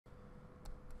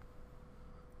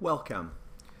Welcome.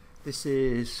 This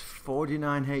is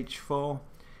 49H4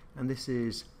 and this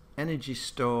is energy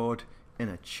stored in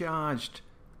a charged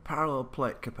parallel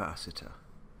plate capacitor.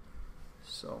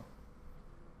 So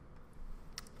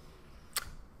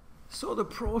the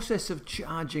process of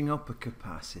charging up a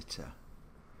capacitor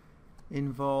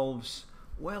involves,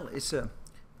 well, it's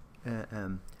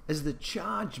as the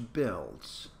charge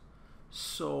builds,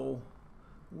 so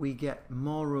we get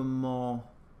more and more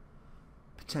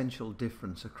potential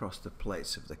difference across the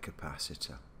plates of the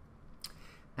capacitor,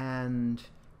 and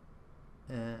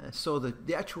so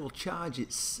the actual charge,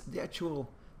 the actual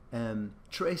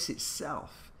trace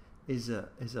itself is a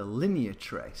linear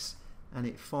trace, and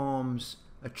it forms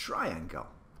a triangle.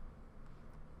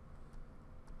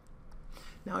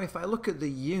 Now if I look at the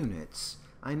units,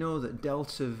 I know that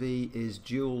delta V is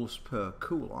joules per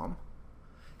coulomb,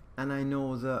 and I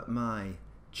know that my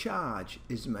charge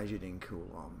is measured in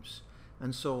coulombs.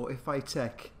 And so if I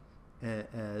take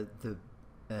the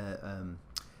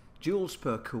joules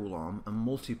per coulomb and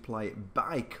multiply it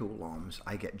by coulombs,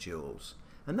 I get joules.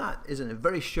 And that, in a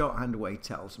very shorthand way,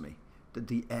 tells me that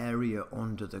the area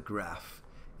under the graph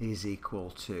is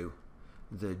equal to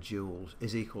the joules,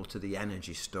 is equal to the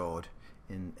energy stored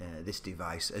in this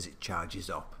device as it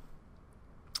charges up.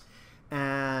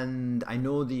 And I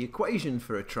know the equation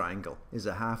for a triangle is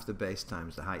a half the base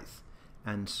times the height.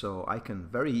 And so I can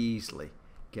very easily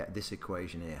get this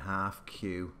equation here, half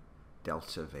Q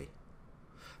delta V.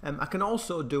 I can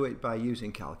also do it by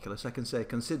using calculus. I can say,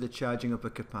 consider charging up a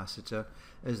capacitor.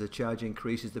 As the charge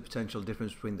increases, the potential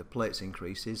difference between the plates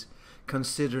increases.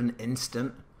 Consider an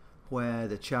instant where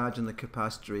the charge on the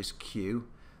capacitor is Q.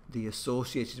 The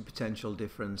associated potential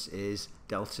difference is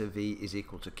delta V is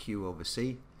equal to Q over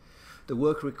C. The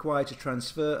work required to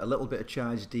transfer a little bit of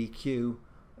charge dQ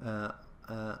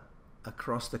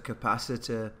across the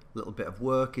capacitor, a little bit of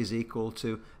work, is equal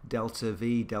to delta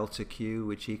V delta Q,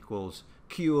 which equals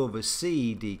Q over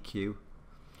C dQ.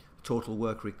 Total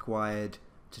work required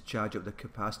to charge up the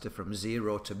capacitor from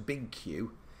 0 to big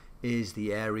Q is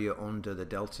the area under the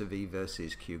delta V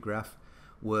versus Q graph.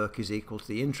 Work is equal to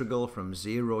the integral from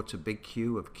 0 to big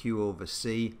Q of Q over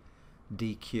C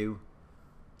dQ.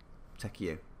 Take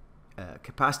your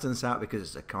capacitance out because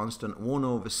it's a constant. 1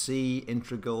 over C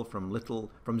integral from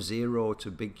 0 to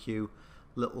big Q,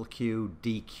 little q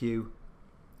dQ.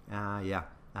 A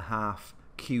half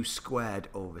Q squared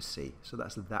over C. So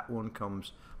that one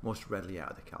comes most readily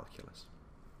out of the calculus.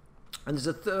 And there's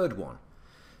a third one.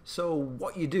 So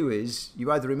what you do is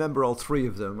you either remember all three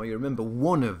of them or you remember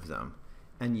one of them,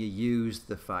 and you use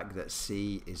the fact that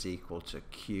C is equal to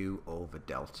Q over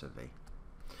delta V.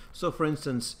 So for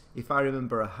instance, if I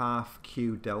remember a half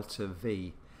Q delta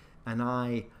V and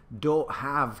I don't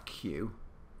have Q,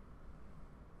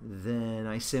 then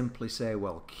I simply say,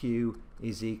 well, Q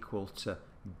is equal to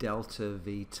delta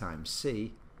V times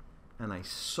C, and I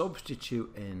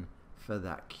substitute in for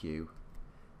that Q,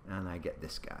 and I get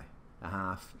this guy, a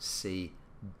half C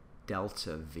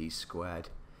delta V squared.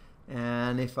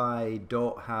 And if I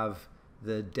don't have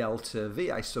the delta V,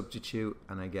 I substitute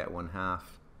and I get 1/2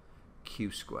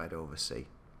 Q squared over C.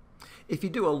 If you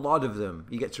do a lot of them,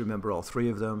 you get to remember all three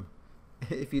of them.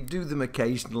 If you do them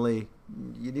occasionally,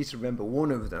 you need to remember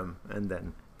one of them and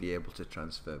then be able to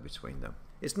transfer between them.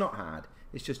 It's not hard,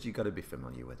 it's just you've got to be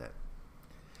familiar with it.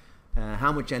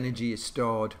 How much energy is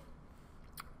stored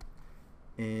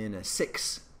in a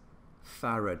 6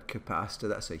 farad capacitor?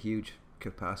 That's a huge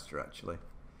capacitor actually.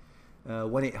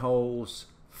 When it holds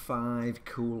 5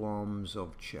 coulombs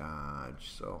of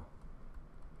charge.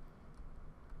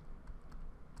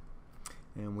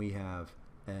 And we have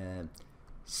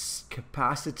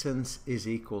capacitance is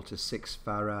equal to 6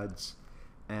 farads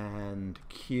and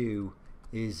Q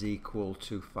is equal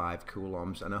to 5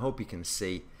 coulombs. And I hope you can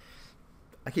see,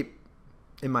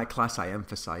 in my class I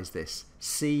emphasize this,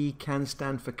 C can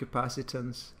stand for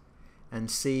capacitance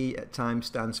and C at times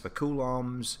stands for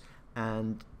coulombs,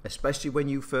 and especially when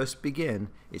you first begin,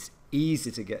 it's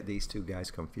easy to get these two guys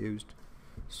confused.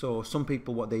 So some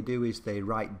people, what they do is they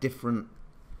write different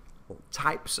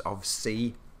types of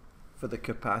C for the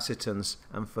capacitance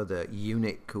and for the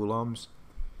unit coulombs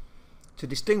to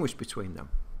distinguish between them.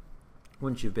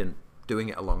 Once you've been doing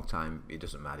it a long time, it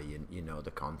doesn't matter, you know the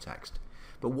context.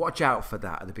 But watch out for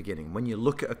that at the beginning. When you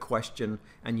look at a question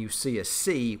and you see a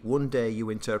C, one day you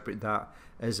interpret that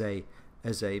as a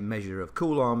measure of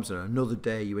coulombs, and another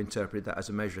day you interpret that as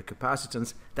a measure of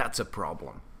capacitance. That's a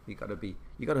problem. You got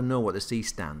to know what the C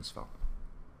stands for.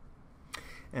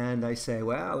 And I say,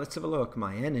 well, let's have a look.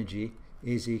 My energy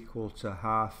is equal to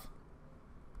half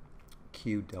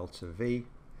Q delta V.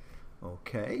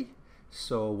 Okay,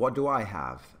 So what do I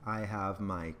have? I have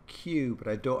my Q, but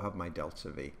I don't have my delta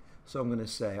V. So I'm going to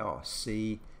say, oh,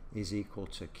 C is equal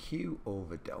to Q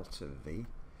over delta V.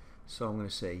 So I'm going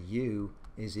to say U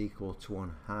is equal to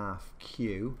 1/2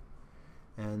 Q.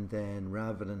 And then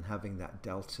rather than having that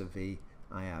delta V,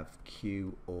 I have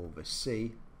Q over C.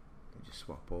 Let me just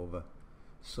swap over.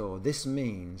 So this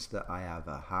means that I have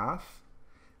a half.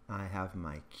 I have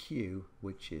my Q,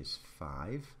 which is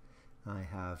 5. I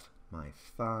have my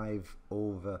 5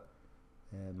 over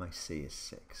my C is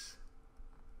 6.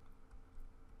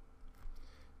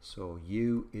 So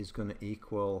U is going to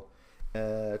equal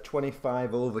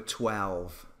 25 over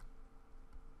 12,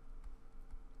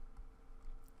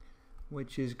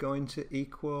 which is going to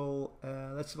equal,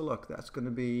 let's have a look, that's going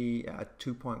to be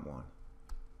 2.1.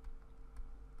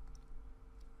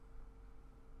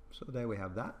 So there we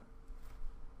have that.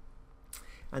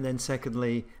 And then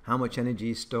secondly, how much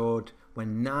energy is stored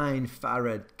when 9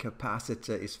 farad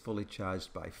capacitor is fully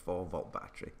charged by 4-volt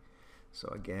battery. So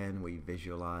again, we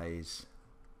visualize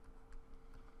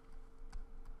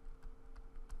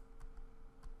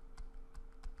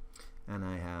and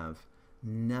I have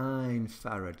 9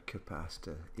 farad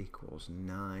capacitor equals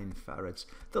 9 farads.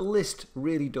 The list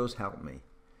really does help me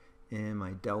in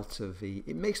my delta V.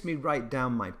 It makes me write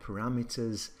down my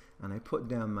parameters, and I put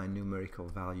down my numerical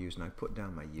values, and I put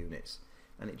down my units,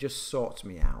 and it just sorts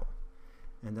me out.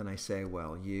 And then I say,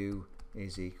 well, U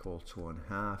is equal to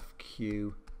 1/2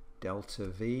 Q delta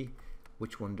V.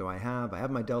 Which one do I have? I have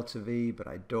my delta V, but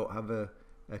I don't have a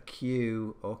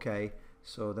Q. Okay,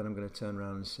 so then I'm going to turn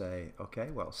around and say, okay,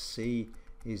 well, C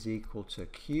is equal to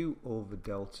Q over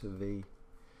delta V.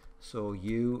 So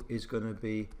U is going to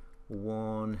be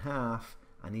 1/2.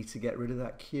 I need to get rid of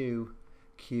that Q.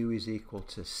 Q is equal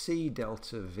to C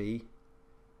delta V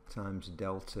times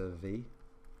delta V.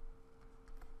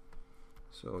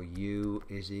 So U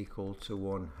is equal to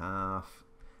 1/2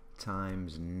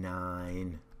 times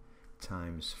 9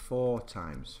 times 4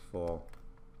 times 4,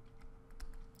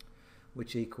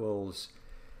 which equals,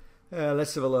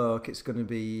 let's have a look, it's going to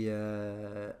be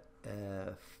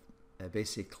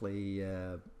basically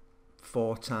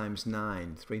 4 times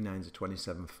 9, 3 9s are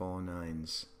 27, 4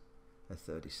 9s are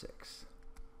 36.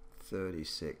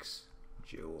 36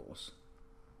 joules.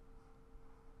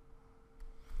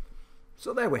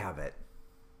 So there we have it.